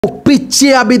পিচ্ছি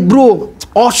আবিদ ব্রো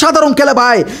অসাধারণ খেলে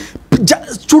ভাই।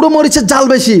 চুড়ো মরিচের জাল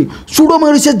বেশি, চুড়ো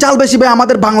মরিচের জাল বেশি ভাই।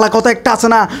 আমাদের বাংলা কথা একটা আছে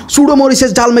না, চুড়ো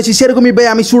মরিচের জাল বেশি, সেরকমই ভাই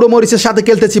আমি চুড়ো মরিচের সাথে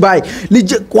খেলতেছি ভাই।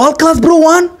 ওয়ার্ল্ড ক্লাস ব্রো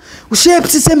ওয়ান, সে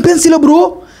এফসি চ্যাম্পিয়ন ছিল ব্রো।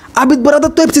 আবিদ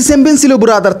ব্রাদার তো এফসি চ্যাম্পিয়ন ছিল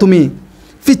ব্রাদার। তুমি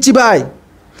পিচ্ছি ভাই,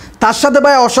 তার সাথে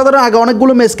ভাই অসাধারণ আগে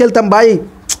অনেকগুলো ম্যাচ খেলতাম ভাই।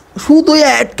 শুধু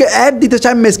অ্যাড দিতে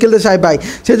চাই, ম্যাচ খেলতে চাই ভাই,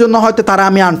 সেই জন্য হয়তো তারা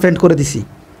আমি আনফ্রেন্ড করে দিছি,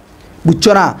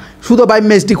 বুঝছো না? শুধু ভাই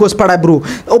ম্যাচ রিকোয়েস্ট পাঠায় bro.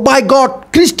 O by god,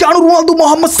 Cristiano Ronaldo,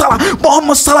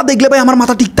 Mohammad সালাহ দেখলে ভাই আমার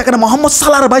মাথা ঠিক থাকে না। মোহাম্মদ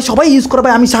সালাহর ভাই সবাই ইউজ করে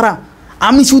ভাই, আমি সারা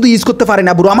আমি শুধু ইউজ করতে পারি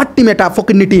না ব্রো। আমার টিম এটা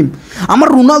ফকিন্নি টিম, আমার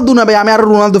রোনালদো না ভাই, আমি আর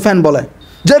রোনালদো ফ্যান বলে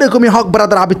যেরকমই হক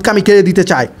ব্রাদার। আবিদকে আমি খেয়ে দিতে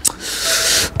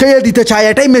চাই,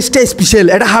 এটাই ম্যাচটা স্পেশাল।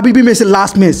 এটা হাবিবি ম্যাচের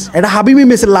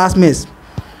লাস্ট ম্যাচ,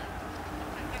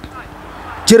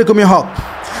 যেরকমই হোক।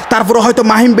 তারপরে হয়তো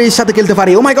মাহিম বেইর সাথে খেলতে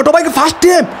পারি। ও মাই গড, ও ভাই ফার্স্ট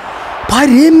টাইম ভাই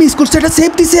রে মিস করছে। এটা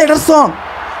সেভ দিছে, এডারসন,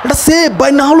 এটা সেভ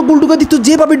ভাই, না হলো গোলটুকা দিত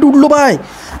যেভাবে ডুবলো ভাই।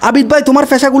 আবিদ ভাই তোমার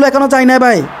পেশাগুলো এখনও যায় নাই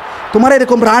ভাই, তোমার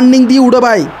এরকম রানিং দিয়ে উঠো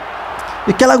ভাই,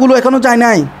 এই খেলাগুলো এখনও যায়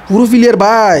নাই। পুরো ফিলিয়ার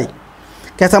ভাই,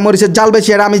 কেঁচা মরিচের জাল বেশি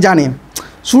এটা আমি জানি।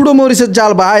 সুডো মরিচের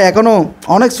জাল ভাই এখনও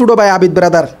অনেক সুডো ভাই আবিদ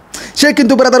ব্রাদার। সে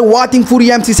কিন্তু ব্রাদার ওয়াচিং ফুরি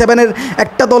MC7-এর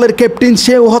একটা দলের ক্যাপ্টেন,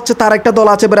 সেও হচ্ছে তার একটা দল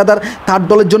আছে ব্রাদার, তার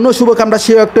দলের জন্য শুভকামনা।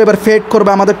 সেও একটু এবার ফেড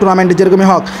করবে আমাদের টুর্নামেন্টে যেরকমই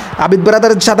হোক। আবিদ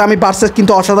ব্রাদারের সাথে আমি ভার্সেস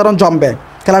কিন্তু অসাধারণ জমবে,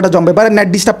 খেলাটা জমবে। এবারে নেট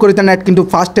ডিস্টার্ব করিতে, নেট কিন্তু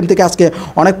ফার্স্ট টাইম থেকে আজকে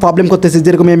অনেক প্রবলেম করতেছে,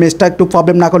 যেরকম এই ম্যাচটা একটু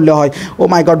প্রবলেম না করলে হয়। ও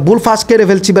মাই গড, বুল ফাস্ট কেড়ে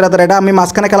ফেলছি ব্রাদার। এটা আমি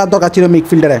মাঝখানে খেলার দরকার ছিল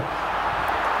মিডফিল্ডারে।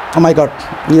 ও মাই গড,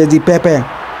 জি পেপে,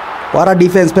 ওরা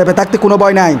ডিফেন্স, পেপে থাকতে কোনো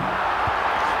ভয় নাই।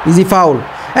 Easy foul.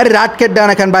 আরে রাইট ক্যাট দাও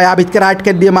না কেন ভাই? আবিদকে রাইট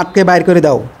ক্যাট দিয়ে মাঠকে বাইর করে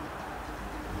দাও।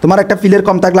 তোমার একটা ফিলের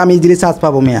কম থাকলে আমি ইজিলি চান্স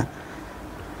পাবো মিয়া।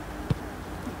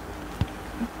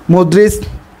 মদ্রিস,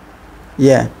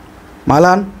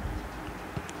 মালান,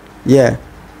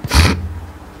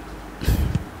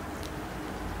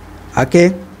 আকে,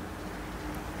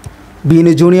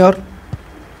 বিনি জুনিয়র,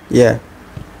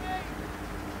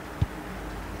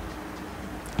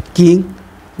 কিং,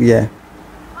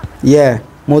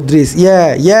 মদ্রিস,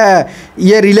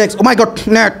 রিল্যাক্স। ও মাই গড,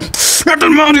 নেট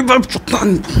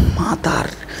মাতার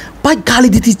ভাই, গালি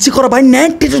দিতে ইচ্ছে করো ভাই।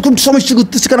 নেট খুব সমস্যা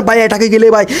করতেছে কেন ভাই? এটাকে গেলে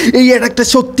ভাই, এই অ্যাটাকটা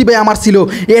সত্যি ভাই আমার ছিল,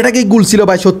 এই অ্যাটাকেই গুল ছিল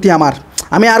ভাই সত্যি আমার।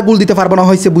 আমি আর গুল দিতে পারবো না,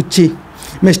 হয়েছে বুঝছি।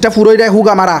 ম্যাচটা পুরোই দেয় হুক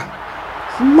আমারা,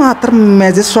 মাতার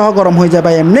ম্যাচের সহ গরম হয়ে যায়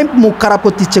ভাই। এমনি মুখ খারাপ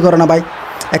করতে ইচ্ছে করে না ভাই।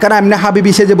 এখানে এমনি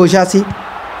হাবিবি সেজে বসে আছি,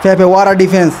 ফেপে ওয়ারা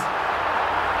ডিফেন্স,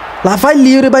 লাফাই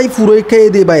লিও রে ভাই, পুরোই খেয়ে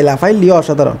দিয়ে ভাই, লাফাই লিও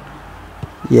অসাধারণ।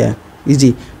 ইজি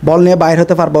বল নিয়ে বাইর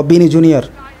হতে পারবো। বিনি জুনিয়র,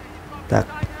 থাক।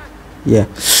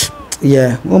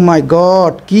 ও মাই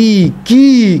গড, কি কি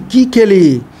কি খেলি,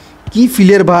 কি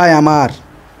ফিলিয়ার ভাই আমার,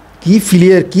 কি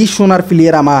ফিলিয়ার, কি সোনার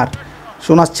ফিলিয়ার আমার,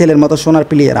 সোনার ছেলের মতো সোনার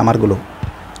প্লেয়ার আমারগুলো।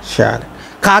 স্যার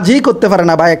কাজই করতে পারে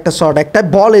না ভাই। একটা শট, একটা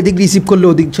বল এদিক রিসিভ করলে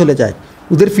ওদিক চলে যায়,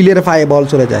 ওদের ফিলিয়ারে পায়ে বল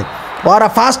চলে যায়। ওরা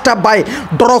ফার্স্ট হাফ ভাই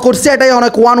ড্র করছে, এটাই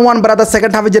অনেক 1-1 ব্রাদার।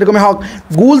 সেকেন্ড হাফে যেরকমই হোক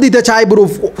গোল দিতে চাই ব্রো।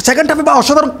 সেকেন্ড হাফে বা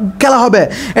অসাধারণ খেলা হবে,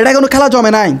 এটা এখনো খেলা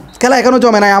জমে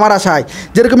নাই, আমার আশায়।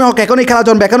 যেরকমই হোক এখনই খেলা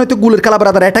জমবে, এখনই তো গোলের খেলা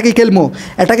ব্রাদার। এটাকে খেলবো,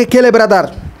 এটাকে খেলে ব্রাদার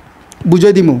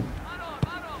বুঝাই দিমু।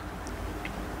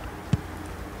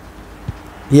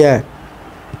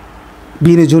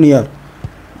 বিনি জুনিয়র,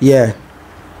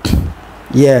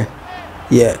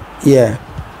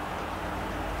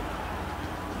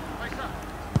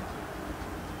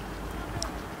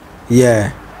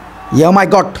 ও মাই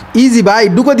গড, ইজি ভাই,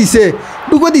 ঢুকে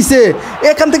দিছে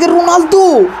এখান থেকে।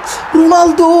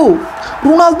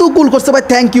 রোনালদো গোল করছে ভাই,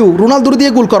 থ্যাংক ইউ। রোনালদোর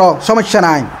দিয়ে গোল করো, সমস্যা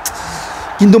নাই,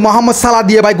 কিন্তু মোহাম্মদ সালাহ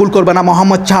দিয়ে ভাই গোল করবে না।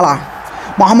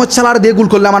 মোহাম্মদ সালাহর দিয়ে গোল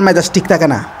করলে আমার মেজাজ ঠিক থাকে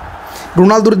না।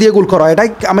 রোনালদোর দিয়ে গোল করো, এটাই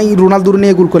আমি রোনালদোর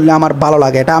নিয়ে গোল করলে আমার ভালো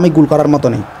লাগে। এটা আমি গোল করার মতো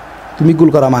নেই, তুমি গোল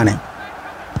করা মানে।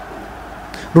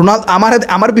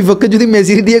 আমার বিপক্ষে যদি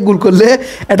মেসি দিয়ে গোল করলে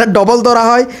এটা ডবল ধরা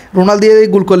হয়, রোনালদো দিয়ে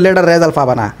গোল করলে এটা রেজাল্ট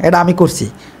পাবা না। এটা আমি করছি।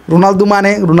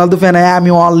 রোনালদো ফ্যান, আমি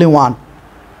অনলি ওয়ান।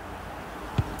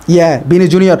 বিনি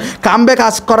জুনিয়র কামব্যাক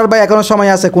কাজ করার ভাই এখনও সময়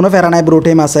আছে, কোনো ফেরা নাই ব্রো,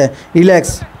 টাইম আছে।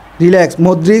 রিল্যাক্স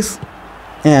মদ্রিস,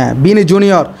 বিনি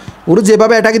জুনিয়র। ওরা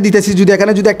যেভাবে এটাকে দিতেছি, যদি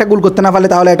এখানে যদি একটা গোল করতে না পারলে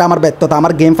তাহলে এটা আমার ব্যর্থতা।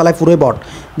 আমার গেম ফেলায় পুরোই বট,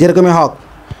 যেরকমই হোক।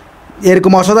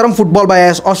 এরকম অসাধারণ ফুটবল ভাই,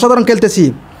 অসাধারণ খেলতেছি।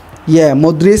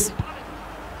 মদ্রিস,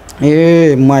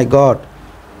 মাই গড,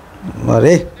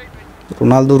 আরে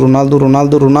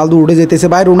রোনালদো উঠে যেতেছে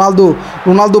ভাই।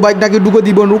 রোনালদো বাইক নাকি ঢুকে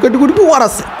দিব, ঢুকে ওয়ার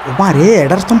আছে। রে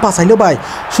এডারসন পাসাইলো ভাই,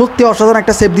 সত্যি অসাধারণ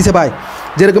একটা সেভ দিছে ভাই।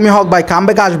 যেরকমই হোক ভাই,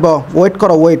 কামব্যাক আসবো, ওয়েট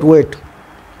করো, ওয়েট।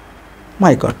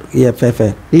 মাই গড,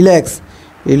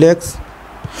 রিল্যাক্স।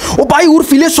 ও ভাই ওর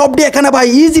ফিলে সবটি এখানে ভাই,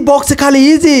 ইজি বক্সে খালি,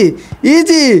 ইজি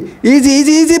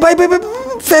ভাই।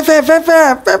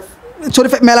 Sorry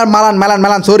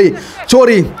মেলান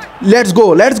sorry let's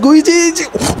go easy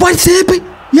ভাই সেভ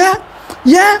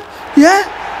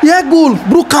या गोल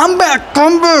ब्रो कम बैक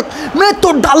मैं तो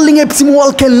डार्लिंग एफसी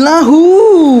मोबाइल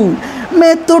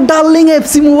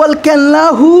खेलना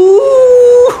हूँ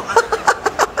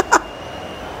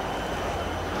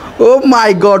Oh my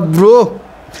god bro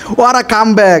what a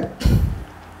comeback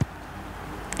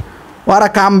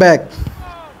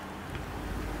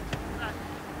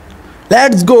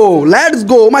let's go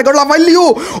oh my god love you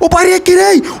oh भाई কি রে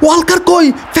ওয়ালকার কই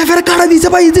ফেফের কাটা দিছে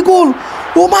ভাই ইজি গোল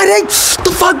ও মাই রে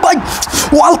the fuck ভাই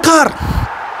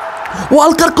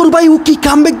ওয়ালকার কোন ভাই ও কি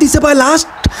কামব্যাক দিছে ভাই লাস্ট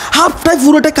হাফ টাইম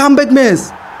পুরোটা কামব্যাক ম্যাচ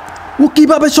ও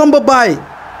কিভাবে সম্ভব ভাই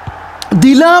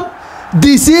দিলাম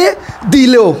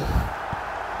দিলো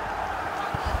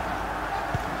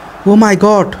ও মাই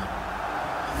গড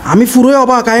আমি পুরোই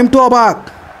অবাক আই এম টু অবাক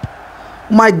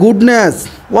my goodness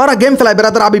ওয়ারা game fly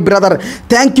brother Habib brother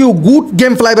thank you good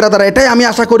game fly brother এটাই আমি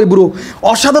আশা করি ব্রো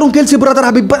অসাধারণ খেলছি ব্রাদার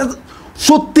হাবিব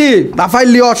সত্যি Rafael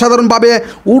Leo অসাধারণভাবে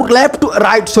or left to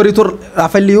right sorry তোর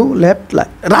রাফায়েল লিও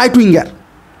রাইট উইঙ্গার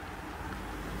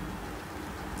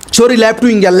সরি লেফট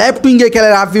উইঙ্গে খেলে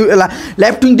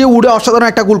লেফট উইং দিয়ে উড়ে অসাধারণ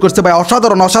একটা গোল করছে ভাই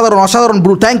অসাধারণ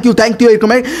ব্রু থ্যাংক ইউ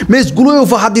এরকম ম্যাচগুলোই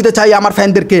উপহার দিতে চাই আমার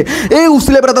ফ্যানদেরকে এই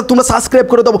উসলে ব্রাদার তোমরা সাবস্ক্রাইব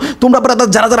করে দেবো তোমরা ব্রাদার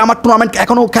যারা আমার টুর্নামেন্ট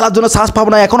এখনও খেলার জন্য সার্চ পাবো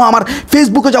না এখনও আমার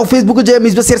ফেসবুকে যে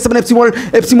মিসবে CR7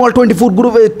 এফসি মল 24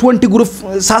 গ্রুপ 20 গ্রুপ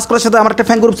সার্চ করার সাথে আমার একটা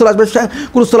ফ্যান গ্রুপ চলে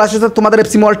আসবে তোমাদের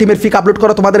এফসি মল টিমের ফিক আপলোড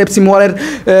করো তোমাদের এফসি মলের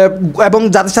এবং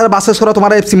যাদের সাথে বাসেস করো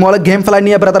তোমার এফসি মলের গেম ফেলা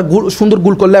নিয়ে ব্রাদার সুন্দর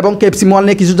গোল করলে এবং এফসি মল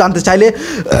নিয়ে কিছু জানতে চাইলে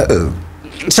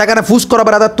সেখানে ফুস করা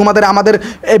ব্রাদার তোমাদের আমাদের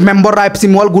মেম্বাররা এফসি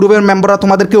মল গ্রুপের মেম্বাররা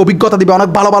তোমাদেরকে অভিজ্ঞতা দিবে অনেক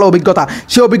ভালো অভিজ্ঞতা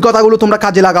সেই অভিজ্ঞতাগুলো তোমরা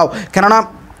কাজে লাগাও কেননা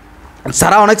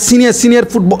সারা অনেক senior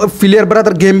football player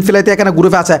brother game ফেলাইতে এখানে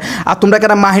গ্রুপে আছে আর তোমরা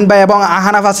এখানে মাহিন ভাই এবং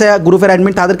আহানাফ আছে গ্রুপের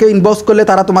অ্যাডমিন তাদেরকে ইনবক্স করলে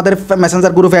তারা তোমাদের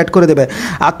মেসেঞ্জার গ্রুপে অ্যাড করে দেবে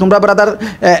আর তোমরা ব্রাদার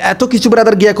এত কিছু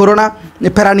ব্রাদার গিয়ে করো না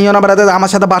ফেরা নিও না ব্রাদার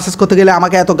আমার সাথে বার্সেস করতে গেলে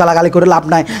আমাকে এত গালাগালি করে লাভ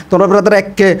নাই তোমরা ব্রাদার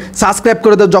এককে সাবস্ক্রাইব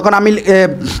করে দেও যখন আমি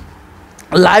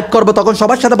লাইভ করবো তখন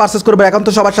সবার সাথে বার্সেস করবো এখন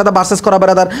তো সবার সাথে বার্সেস করা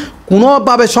ব্রাদার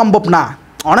কোনোভাবে সম্ভব না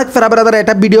অনেক ফেরা ব্রাদার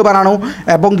এটা ভিডিও বানানো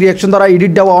এবং রিয়াকশন দ্বারা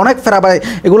এডিট দেওয়া অনেক ফেরা ভাই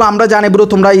এগুলো আমরা জানি ব্রো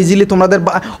তোমরা ইজিলি তোমাদের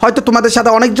হয়তো তোমাদের সাথে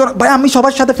অনেকজন ভাই আমি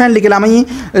সবার সাথে ফ্রেন্ডলি গেলে আমি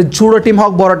ছোটো টিম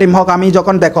হোক বড় টিম হোক আমি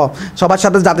যখন দেখো সবার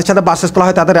সাথে যাদের সাথে বার্সেস করা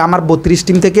হয় তাদের আমার 32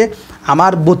 টিম থেকে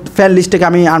আমার ফ্যান লিস্ট থেকে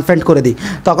আমি আনফ্রেন্ড করে দিই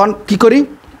তখন কী করি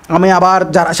আমি আবার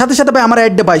যারা সাথে ভাই আমার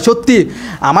অ্যাড পাই সত্যি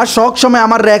আমার শখ সময়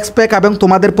আমার রেসপেক্ট এবং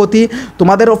তোমাদের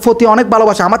প্রতি অনেক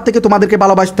ভালোবাসা আমার থেকে তোমাদেরকে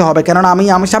ভালোবাসতে হবে কেননা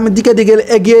আমি সামনের দিকে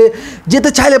এগিয়ে যেতে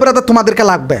চাইলে ব্রাদার তোমাদেরকে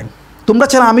লাগবে তোমরা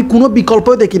ছাড়া আমি কোনো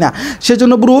বিকল্পই দেখি না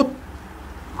সেজন্য ব্রু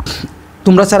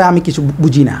তোমরা ছাড়া আমি কিছু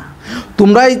বুঝি না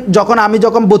তোমরাই আমি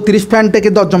যখন 32 ফ্যান থেকে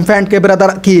 10জন ফ্যানকে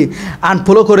ব্রাদার কি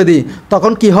আনফলো করে দিই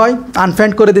তখন কি হয়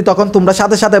আনফ্রেন্ড করে দিই তখন তোমরা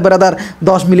সাথে ব্রাদার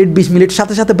 10 মিনিট 20 মিনিট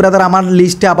সাথে ব্রাদার আমার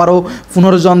লিস্টে আবারও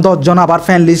 15 জন 10 জন আবার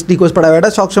ফ্যান লিস্ট রিকোয়েস্ট পাঠাবে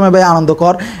এটা সবসময় ভাই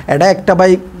আনন্দকর এটা একটা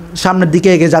ভাই সামনের দিকে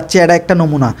এগিয়ে যাচ্ছে এটা একটা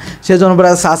নমুনা সেজন্য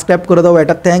ব্রাদার সাবস্ক্রাইব করে দাও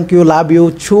এটা thank you love you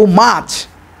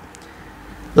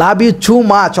too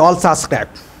much all subscribe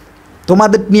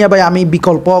তোমাদের নিয়ে ভাই আমি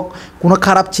বিকল্প কোনো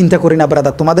খারাপ চিন্তা করি না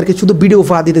ব্রাদার তোমাদেরকে শুধু ভিডিও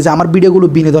উপহার দিতে চাই আমার ভিডিওগুলো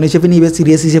বিনোদন হিসেবে নিবে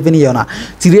সিরিয়াস হিসেবে নিও না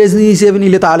সিরিয়াস হিসেবে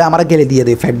নিলে তাহলে আমরা গেলে দিয়ে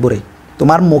দেয় ফ্যাট ভরে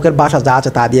তোমার মুখের ভাষা যা আছে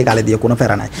তা দিয়ে গালে দিয়ে কোনো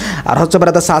ফেরা নাই আর হচ্ছে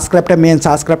ব্রাদার সাবস্ক্রাইবটা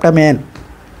মেন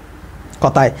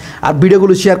কথায় আর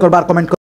ভিডিওগুলো শেয়ার করবা আর কমেন্ট